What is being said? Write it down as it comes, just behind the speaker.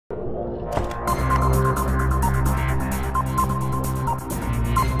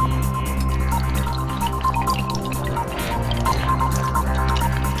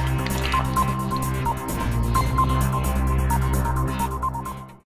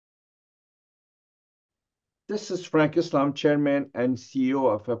This is Frank Islam, Chairman and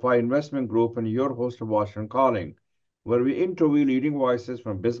CEO of FI Investment Group, and your host of Washington Calling, where we interview leading voices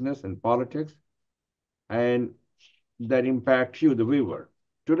from business and politics and that impact you, the viewer.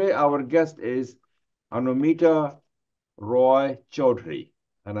 Today, our guest is Anumita Roy Chowdhury,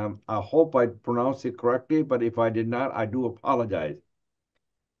 and I hope I pronounced it correctly, but if I did not, I do apologize.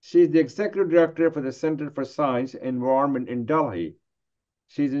 She is the Executive Director for the Center for Science and Environment in Delhi.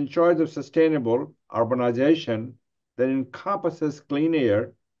 She's in charge of sustainable urbanization that encompasses clean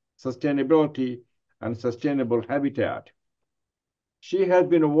air, sustainability, and sustainable habitat. She has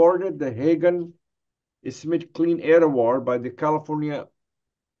been awarded the Hagen Smith Clean Air Award by the California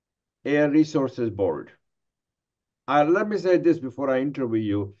Air Resources Board. Let me say this before I interview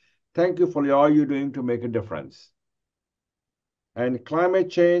you. Thank you for all you're doing to make a difference. And climate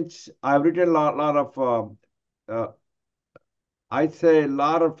change, I've written a lot of I'd say a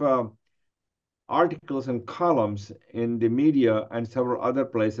lot of articles and columns in the media and several other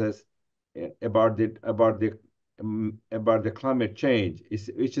places about the climate change,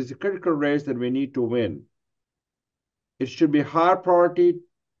 which is a critical race that we need to win. It should be high priority,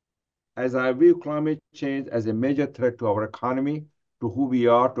 as I view climate change as a major threat to our economy, to who we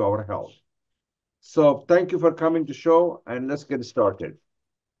are, to our health. So thank you for coming to the show, and let's get started.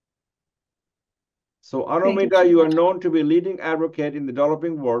 So Anumita, you are known to be a leading advocate in the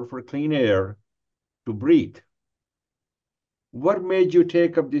developing world for clean air to breathe. What made you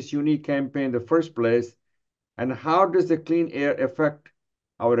take up this unique campaign in the first place, and how does the clean air affect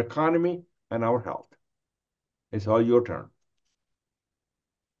our economy and our health? It's all your turn.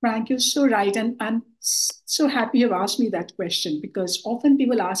 Frank, you're so right. And I'm so happy you've asked me that question, because often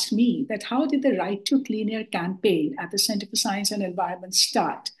people ask me that how did the Right to Clean Air campaign at the Center for Science and Environment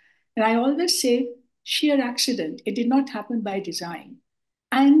start? And I always say sheer accident. It did not happen by design.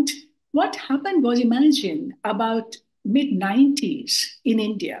 And what happened was, imagine about mid-90s in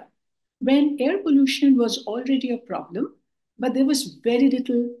India, when air pollution was already a problem, but there was very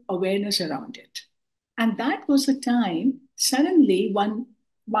little awareness around it. And that was the time, suddenly, one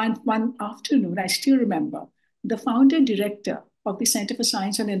afternoon, I still remember, the founder director of the Center for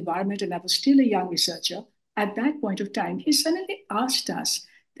Science and Environment, and I was still a young researcher at that point of time, he suddenly asked us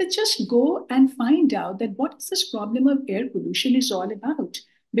to just go and find out that what this problem of air pollution is all about.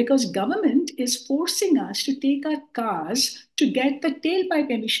 Because government is forcing us to take our cars to get the tailpipe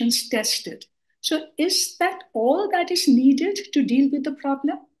emissions tested. So is that all that is needed to deal with the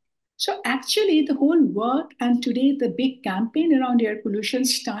problem? So actually, the whole work and today the big campaign around air pollution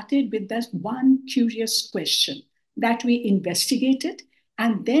started with that one curious question that we investigated,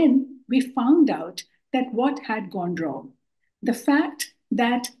 and then we found out that what had gone wrong. The fact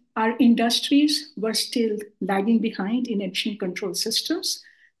that our industries were still lagging behind in emission control systems,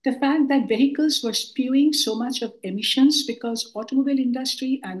 the fact that vehicles were spewing so much of emissions because automobile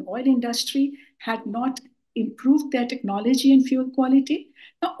industry and oil industry had not improved their technology and fuel quality.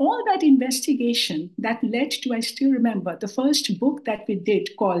 Now, all that investigation that led to, I still remember, the first book that we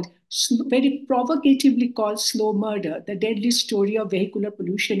did called, very provocatively called Slow Murder, The Deadly Story of Vehicular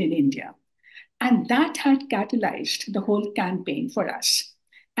Pollution in India. And that had catalyzed the whole campaign for us.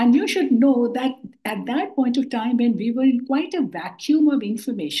 And you should know that at that point of time, when we were in quite a vacuum of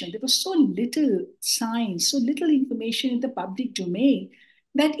information, there was so little science, so little information in the public domain,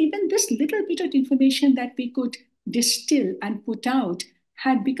 that even this little bit of information that we could distill and put out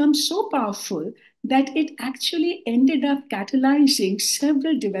had become so powerful that it actually ended up catalyzing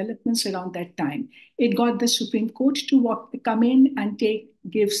several developments around that time. It got the Supreme Court to come in and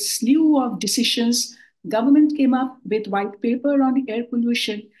give slew of decisions. Government came up with white paper on air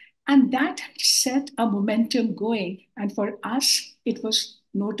pollution, and that set a momentum going. And for us, it was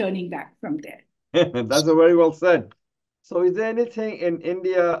no turning back from there. That's very well said. So is there anything in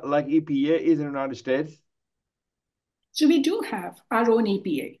India like EPA is in the United States? So we do have our own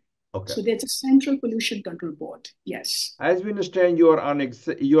EPA. Okay. So there's a Central Pollution Control Board. Yes. As we understand, you are an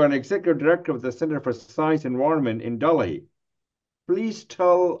executive director of the Center for Science and Environment in Delhi. Please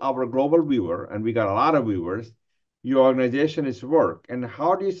tell our global viewer, and we got a lot of viewers, your organization is work, and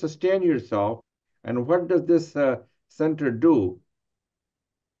how do you sustain yourself, and what does this center do?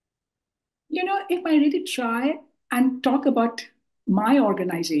 You know, if I really try and talk about my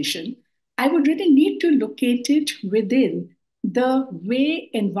organization, I would really need to locate it within the way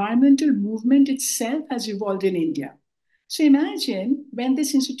environmental movement itself has evolved in India. So imagine when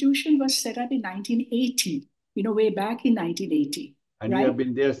this institution was set up in 1980, way back in 1980. And right? You have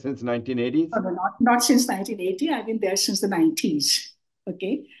been there since 1980s? No, not since 1980. I've been there since the 90s.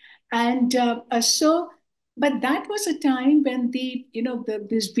 Okay. And so But that was a time when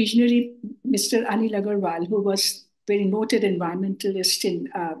this visionary Mr. Anil Agarwal, who was very noted environmentalist in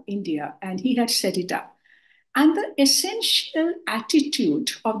India, and he had set it up. And the essential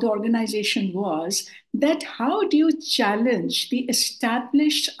attitude of the organization was that how do you challenge the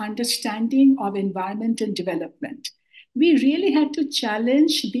established understanding of environment and development? We really had to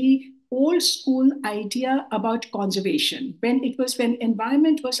challenge the old school idea about conservation when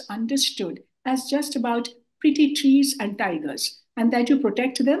environment was understood as just about pretty trees and tigers, and that you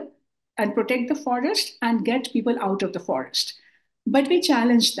protect them and protect the forest and get people out of the forest. But we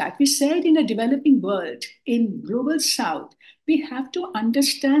challenged that. We said in a developing world, in global south, we have to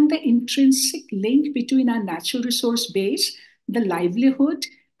understand the intrinsic link between our natural resource base, the livelihood,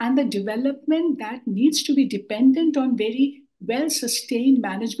 and the development that needs to be dependent on very well sustained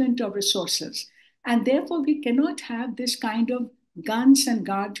management of resources. And therefore, we cannot have this kind of guns and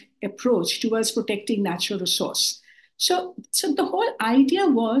guard approach towards protecting natural resource. So the whole idea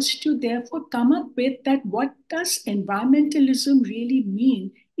was to therefore come up with that what does environmentalism really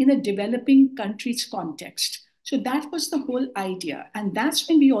mean in a developing country's context? So that was the whole idea. And that's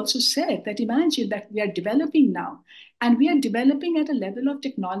when we also said that imagine that we are developing now and we are developing at a level of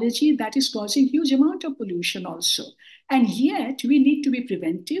technology that is causing huge amount of pollution also. And yet we need to be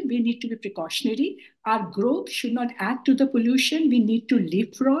preventive, we need to be precautionary. Our growth should not add to the pollution. We need to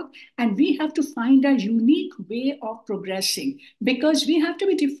leapfrog and we have to find a unique way of progressing because we have to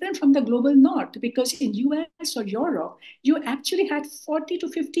be different from the global north because in US or Europe you actually had 40 to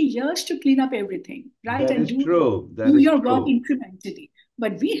 50 years to clean up everything, right, That and is do true. That do is your work true. incrementally,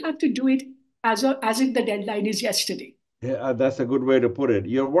 but we have to do it as if the deadline is yesterday. Yeah, that's a good way to put it.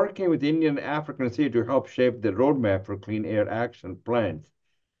 You're working with Indian and African City to help shape the roadmap for clean air action plans.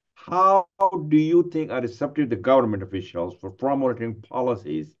 How do you think are receptive the government officials for promoting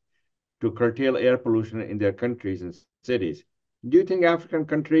policies to curtail air pollution in their countries and cities? Do you think African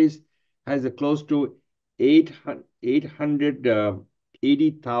countries has a close to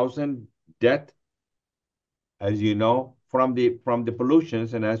 880,000 death, as you know, from the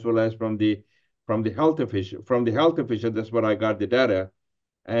pollutions and as well as from the health official. That's what I got the data.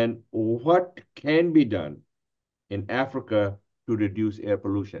 And what can be done in Africa to reduce air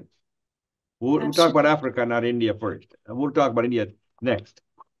pollution? We'll talk about Absolutely. Africa, not India first. And we'll talk about India next.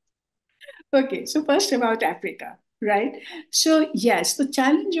 Okay, so first about Africa, right? So yes, the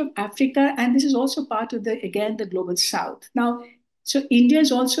challenge of Africa, and this is also part of the global South. Now, so India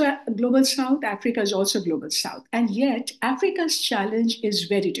is also a global South, Africa is also global South, and yet Africa's challenge is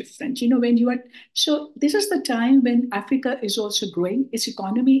very different. When you are so this is the time when Africa is also growing, its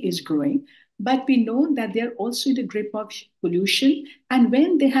economy is growing, but we know that they're also in the grip of pollution, and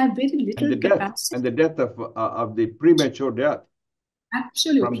when they have very And little the death, capacity, and the death of the premature death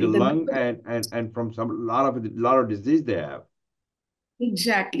from the absolutely, the lung number. and from some lot of disease they have.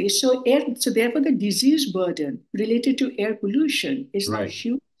 Exactly. So therefore, the disease burden related to air pollution is now Right.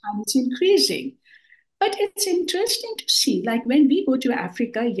 huge and it's increasing. But it's interesting to see, like when we go to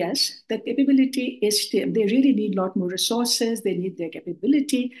Africa, yes, the capability is still, they really need a lot more resources, they need their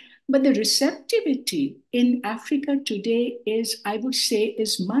capability. But the receptivity in Africa today is, I would say,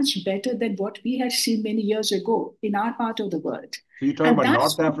 is much better than what we had seen many years ago in our part of the world. So you're talking And about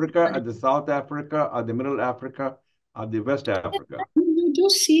that's North Africa, the South Africa, the Middle Africa, the West Africa. you do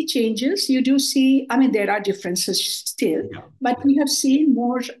see changes. You do see, I mean, there are differences still, Yeah, but yeah. we have seen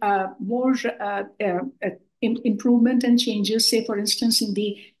more improvement and changes. Say, for instance, in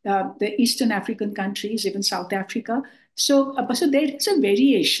the Eastern African countries, even South Africa. So there is a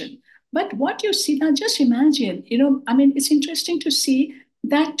variation. But what you see now, just imagine, I mean, it's interesting to see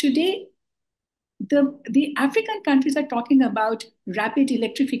that today the African countries are talking about rapid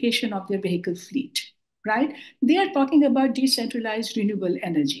electrification of their vehicle fleet, right? They are talking about decentralized renewable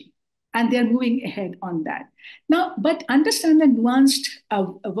energy, and they're moving ahead on that. Now, but understand the nuanced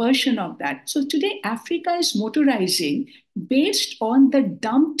version of that. So today, Africa is motorizing based on the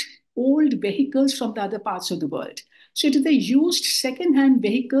dumped old vehicles from the other parts of the world. So it is the used second-hand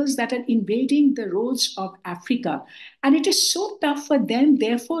vehicles that are invading the roads of Africa. And it is so tough for them,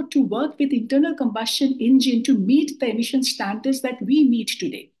 therefore, to work with internal combustion engine to meet the emission standards that we meet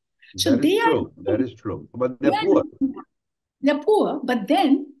today. So That is true. That is true. But they're they are poor. they're poor, but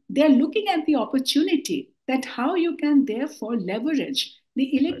then they're looking at the opportunity that how you can therefore leverage the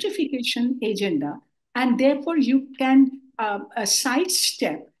Right. electrification agenda, and therefore you can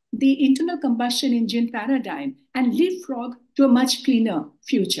sidestep the internal combustion engine paradigm and leapfrog to a much cleaner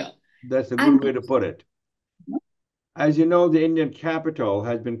future. That's a good And way to put it. As you know, the Indian capital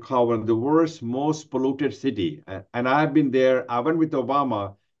has been called the worst, most polluted city. And I've been there. I went with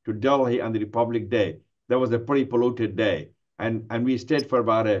Obama to Delhi on the Republic Day. that was a pretty polluted day. And we stayed for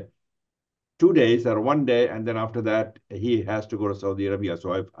about 2 days or one day, and then after that he has to go to Saudi Arabia.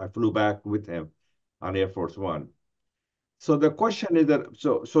 So I flew back with him on Air Force One. So the question is that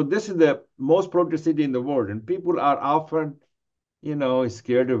so this is the most polluted city in the world, and people are often,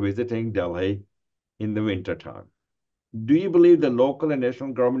 scared of visiting Delhi in the wintertime. Do you believe the local and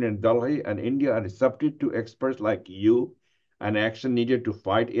national government in Delhi and India are receptive to experts like you and action needed to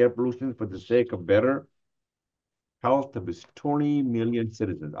fight air pollution for the sake of better health of its 20 million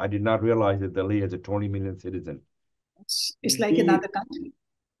citizens? I did not realize that Delhi has a 20 million citizen. It's Do like you, another country.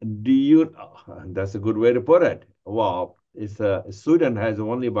 do you, that's a good way to put it. Well, Sweden has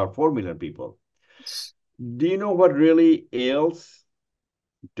only about 4 million people. Do you know what really ails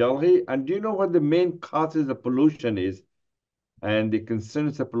Delhi? And do you know what the main causes of pollution is and the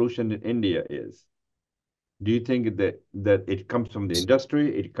concerns of pollution in India is? Do you think that it comes from the industry?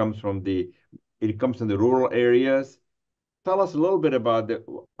 It comes from the rural areas? Tell us a little bit about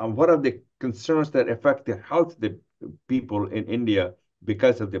what are the concerns that affect the health of the people in India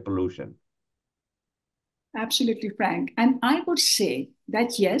because of the pollution. Absolutely, Frank. And I would say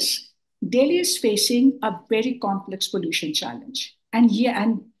that yes, Delhi is facing a very complex pollution challenge. And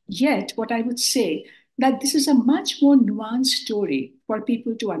yet, what I would say that this is a much more nuanced story for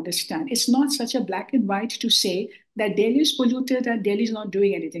people to understand. It's not such a black and white to say that Delhi is polluted and Delhi is not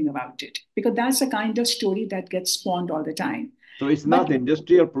doing anything about it, because that's the kind of story that gets spawned all the time. So it's not But the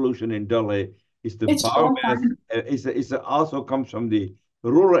industrial pollution in Delhi, it's the it's all biomass. kind. It's also comes from the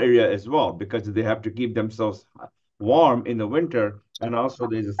rural area as well because they have to keep themselves warm in the winter. And also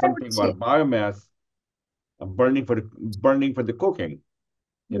there's I would something say about biomass burning for the cooking,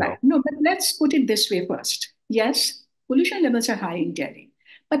 you right. know. No, but let's put it this way first. Yes, pollution levels are high in Delhi.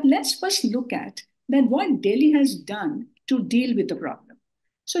 But let's first look at then what Delhi has done to deal with the problem.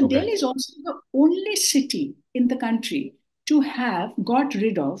 So Okay. Delhi is also the only city in the country to have got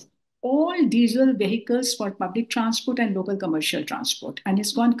rid of all diesel vehicles for public transport and local commercial transport. And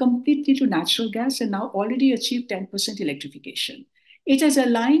it's gone completely to natural gas and now already achieved 10% electrification. It has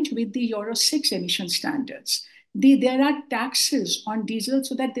aligned with the Euro 6 emission standards. There are taxes on diesel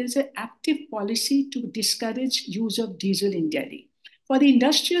so that there is an active policy to discourage use of diesel in Delhi. For the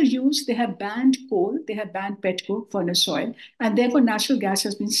industrial use, they have banned coal, they have banned petcoke, furnace oil, and therefore natural gas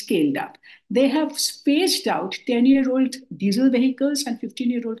has been scaled up. They have phased out 10-year-old diesel vehicles and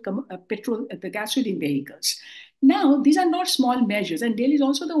 15-year-old the gasoline vehicles. Now, these are not small measures, and Delhi is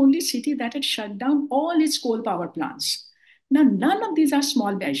also the only city that had shut down all its coal power plants. Now, none of these are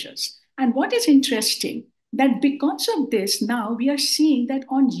small measures. And what is interesting that because of this, now we are seeing that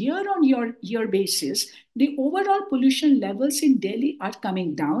on year basis, the overall pollution levels in Delhi are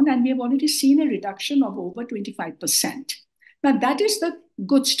coming down, and we have already seen a reduction of over 25%. Now, that is the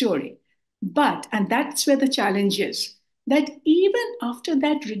good story. But, and that's where the challenge is, that even after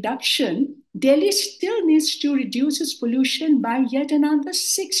that reduction, Delhi still needs to reduce its pollution by yet another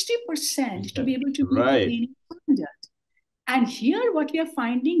 60% to Yeah. be able to meet the Right. clean standard. And here, what we are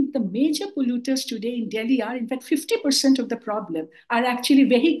finding, the major polluters today in Delhi are, in fact, 50% of the problem are actually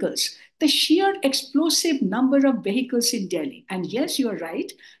vehicles. The sheer explosive number of vehicles in Delhi. And yes, you are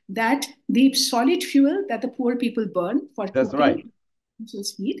right that the solid fuel that the poor people burn for That's right. cooking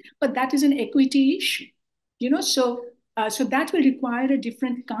produces heat, but that is an equity issue. So that will require a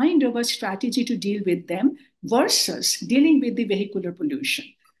different kind of a strategy to deal with them versus dealing with the vehicular pollution.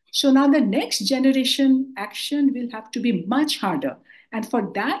 So now the next generation action will have to be much harder. And for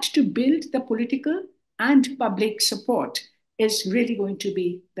that to build the political and public support is really going to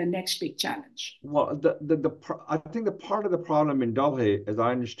be the next big challenge. Well, I think the part of the problem in Delhi, as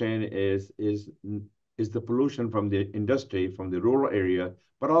I understand, is the pollution from the industry, from the rural area,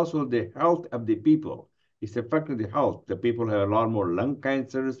 but also the health of the people. It's affecting the health. The people have a lot more lung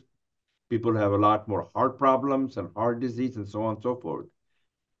cancers. People have a lot more heart problems and heart disease and so on and so forth.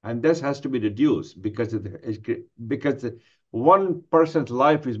 And this has to be reduced because one person's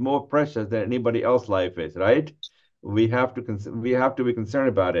life is more precious than anybody else's life is, right? We have to be concerned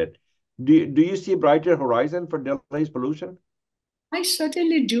about it. Do you see a brighter horizon for Delhi's pollution? I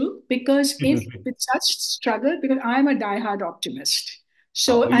certainly do, because if with such struggle, because I'm a diehard optimist.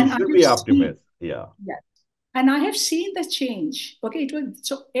 So, Oh, you and I should have be seen, optimist. Yeah. yeah, and I have seen the change. Okay, it was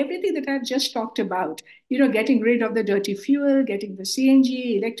so everything that I've just talked about, getting rid of the dirty fuel, getting the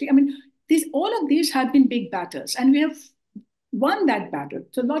CNG, electric. I mean, these all of these have been big battles, and we have won that battle.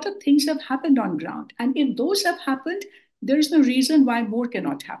 So a lot of things have happened on ground, and if those have happened, there is no reason why more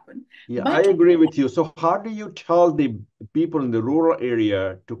cannot happen. Yeah, I But agree with you. So how do you tell the people in the rural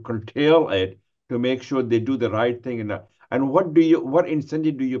area to curtail it to make sure they do the right thing? And what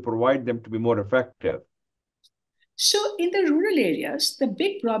incentive do you provide them to be more effective? So, in the rural areas, the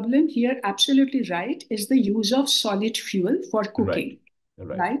big problem here, absolutely right, is the use of solid fuel for Right, cooking,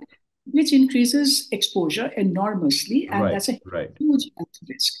 right, right? Which increases exposure enormously, and right, that's a right. huge health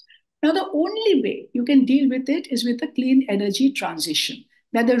risk. Now, the only way you can deal with it is with a clean energy transition.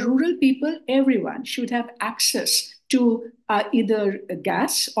 That the rural people, everyone, should have access to either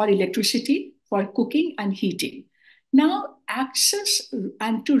gas or electricity for cooking and heating. Now, access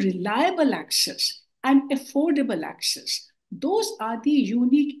and to reliable access and affordable access, those are the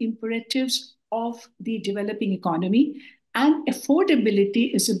unique imperatives of the developing economy, and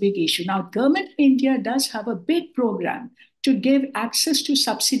affordability is a big issue. Now, government of India does have a big program to give access to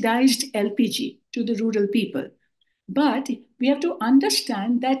subsidized LPG to the rural people. But we have to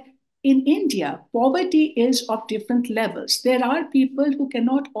understand that in India, poverty is of different levels. There are people who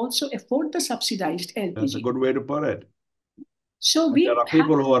cannot also afford the subsidized That's a LPG. good way to put it. So And there we are have,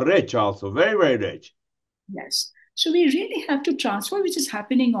 people who are rich also, very, very rich. yes. So we really have to transfer, which is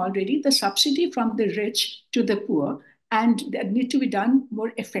happening already, the subsidy from the rich to the poor, and that need to be done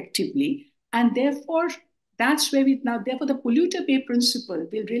more effectively. And therefore, that's where we now, therefore, the polluter pay principle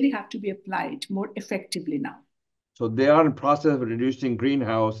will really have to be applied more effectively now. So they are in process of reducing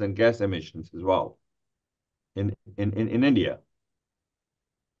greenhouse and gas emissions as well in India.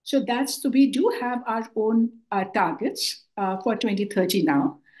 So that's so we do have our own targets for 2030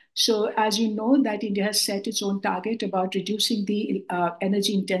 now. So as you know, that India has set its own target about reducing the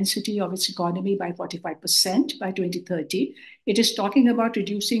energy intensity of its economy by 45% by 2030. It is talking about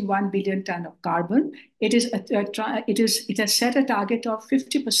reducing 1 billion ton of carbon. It has set a target of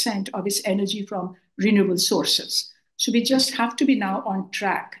 50% of its energy from renewable sources. So we just have to be now on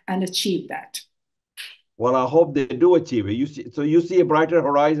track and achieve that. Well, I hope they do achieve it. So you see a brighter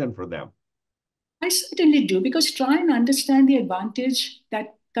horizon for them. I certainly do, because try and understand the advantage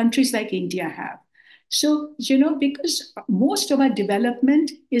that countries like India have. So, because most of our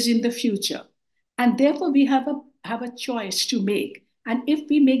development is in the future, and therefore we have a choice to make. And if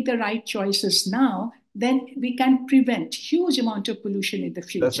we make the right choices now, then we can prevent huge amount of pollution in the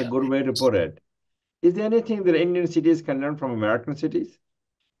That's a future. good way to put it. Is there anything that Indian cities can learn from American cities?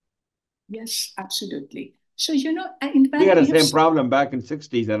 Yes, absolutely. So, in We fact, had we the have. same problem back in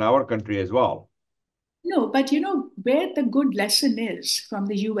 60s in our country as well. No, but where the good lesson is from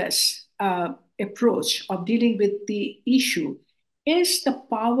the US approach of dealing with the issue is the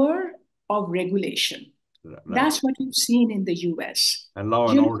power of regulation. Right. That's what we've seen in the US. And law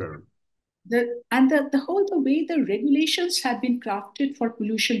and You know, order. the way the regulations have been crafted for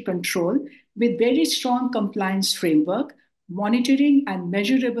pollution control with very strong compliance framework, monitoring and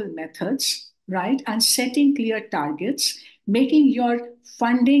measurable methods, right, and setting clear targets, making your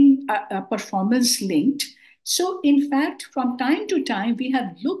funding performance linked. So in fact, from time to time we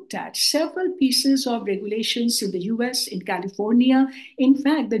have looked at several pieces of regulations in the US, in California. In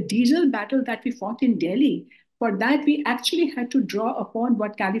fact, the diesel battle that we fought in Delhi, for that, we actually had to draw upon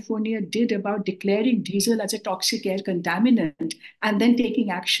what California did about declaring diesel as a toxic air contaminant and then taking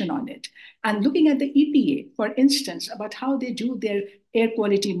action on it. And looking at the EPA, for instance, about how they do their air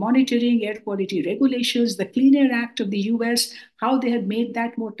quality monitoring, air quality regulations, the Clean Air Act of the US, how they have made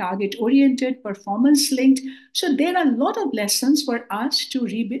that more target oriented, performance linked. So there are a lot of lessons for us to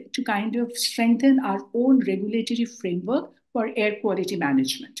kind of strengthen our own regulatory framework for air quality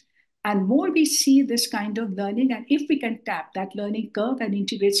management. And more we see this kind of learning, and if we can tap that learning curve and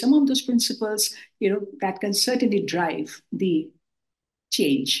integrate some of those principles, that can certainly drive the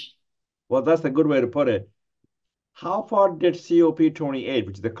change. Well, that's a good way to put it. How far did COP28,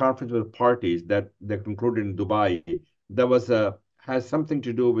 which is the Conference of Parties that they concluded in Dubai, that was has something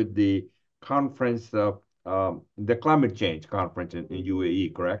to do with the conference of the climate change conference in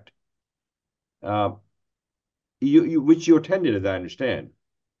UAE, correct? Uh, which you attended, as I understand,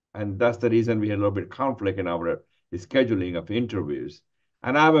 and that's the reason we had a little bit of conflict in our scheduling of interviews.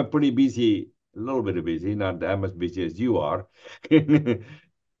 And I'm a pretty busy, a little bit busy, not that much busy as you are.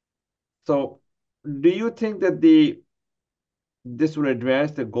 So, do you think that this will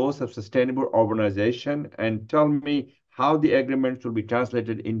advance the goals of sustainable urbanization? And tell me how the agreements will be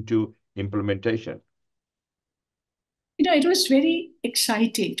translated into implementation. It was very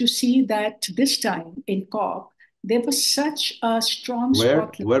exciting to see that this time in COP, there was such a strong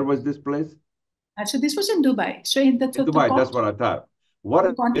spotlight. Where was this place? And so this was in Dubai. So in In the Dubai, that's COP, what I thought. What the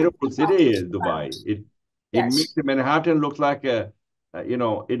a conference beautiful of city parties is in Dubai. Dubai. It makes Yes. the Manhattan look like it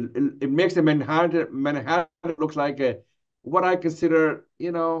makes the Manhattan looks like a what I consider,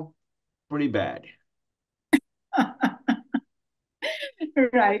 pretty bad.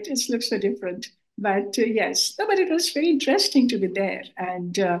 Right. It looks so different. But yes, no, but it was very interesting to be there,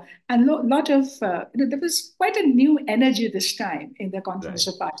 and lot of there was quite a new energy this time in the Conference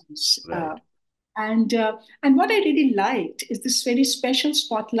Right, of Parties. right. And what I really liked is this very special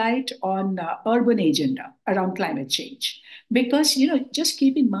spotlight on urban agenda around climate change, because just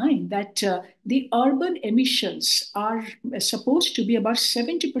keep in mind that the urban emissions are supposed to be about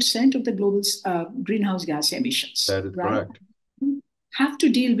 70% of the global greenhouse gas emissions, That is right? correct. Have to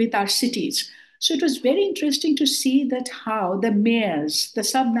deal with our cities. So it was very interesting to see that how the mayors, the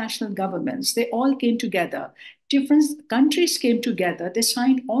subnational governments, they all came together. Different countries came together. They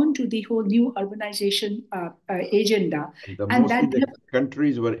signed on to the whole new urbanization agenda, And and mostly that the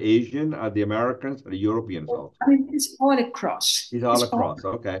countries were Asian, the Americans, or the Europeans I also. mean, it's all across. It's all It's all across.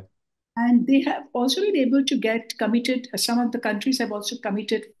 Okay. and they have also been able to get committed, some of the countries have also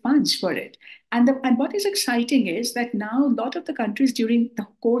committed funds for it. And what is exciting is that now a lot of the countries during the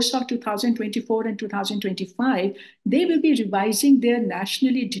course of 2024 and 2025, they will be revising their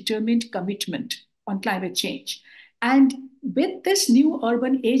nationally determined commitment on climate change. And with this new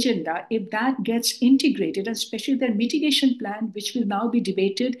urban agenda, if that gets integrated, and especially their mitigation plan, which will now be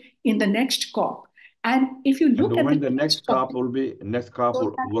debated in the next COP, and if you And look at when the the text of it, next COP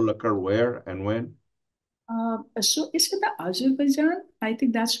so will occur where and when? so it's in the Azerbaijan. I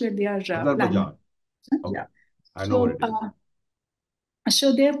think that's where they are planning. Azerbaijan. Okay. Yeah. I know what So, it is.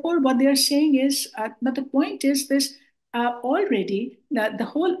 so therefore, what they are saying is, but the point is this: already the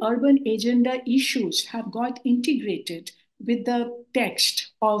whole urban agenda issues have got integrated with the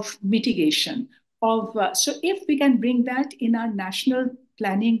text of mitigation. So if we can bring that in our national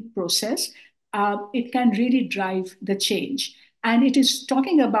planning process, it can really drive the change. And it is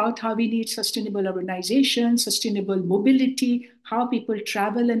talking about how we need sustainable urbanization, sustainable mobility, how people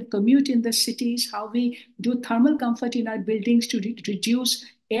travel and commute in the cities, how we do thermal comfort in our buildings to reduce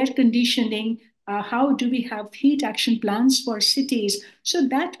air conditioning, how do we have heat action plans for cities. So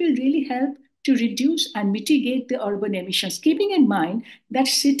that will really help to reduce and mitigate the urban emissions, keeping in mind that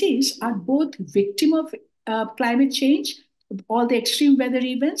cities are both victim of climate change, all the extreme weather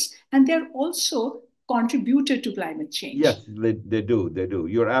events, and they're also contributor to climate change. Yes, they do. They do.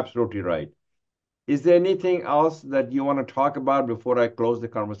 You're absolutely right. Is there anything else that you want to talk about before I close the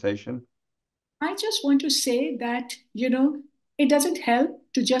conversation? I just want to say that, it doesn't help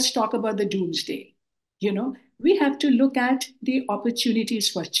to just talk about the doomsday. We have to look at the opportunities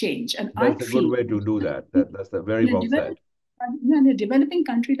for change. And I That's a good feel way to do that. That's a very in a well said. in a developing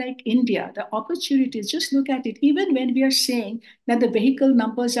country like India, the opportunities, just look at it. Even when we are saying that the vehicle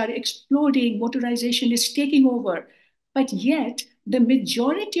numbers are exploding, motorization is taking over, but yet the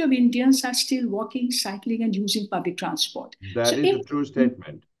majority of Indians are still walking, cycling, and using public transport. That is a true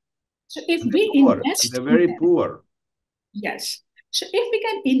statement. So if And they're we poor. And invest they're in very them, poor. yes. So if we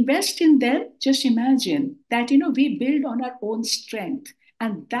can invest in them, just imagine that we build on our own strength.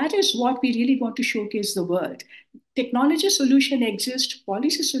 And that is what we really want to showcase the world. Technology solution exists,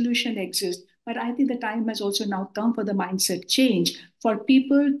 policy solution exists, but I think the time has also now come for the mindset change for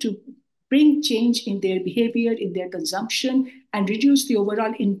people to bring change in their behavior, in their consumption, and reduce the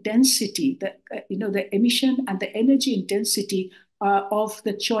overall intensity, the emission and the energy intensity of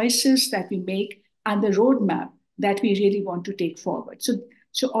the choices that we make and the roadmap that we really want to take forward.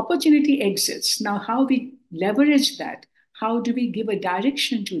 So opportunity exists. Now, how we leverage that, how do we give a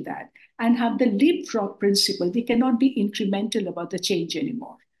direction to that, and have the leapfrog principle? We cannot be incremental about the change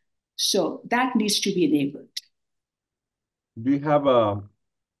anymore. So that needs to be enabled. Do you have a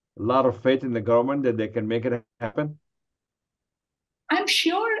lot of faith in the government that they can make it happen? I'm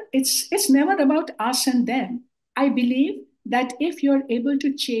sure it's never about us and them. I believe that if you're able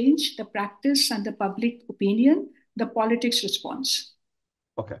to change the practice and the public opinion, the politics responds.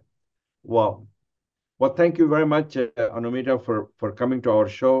 Okay. Well, thank you very much, Anumita, for coming to our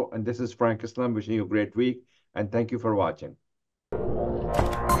show. And this is Frank Islam wishing you a great week. And thank you for watching.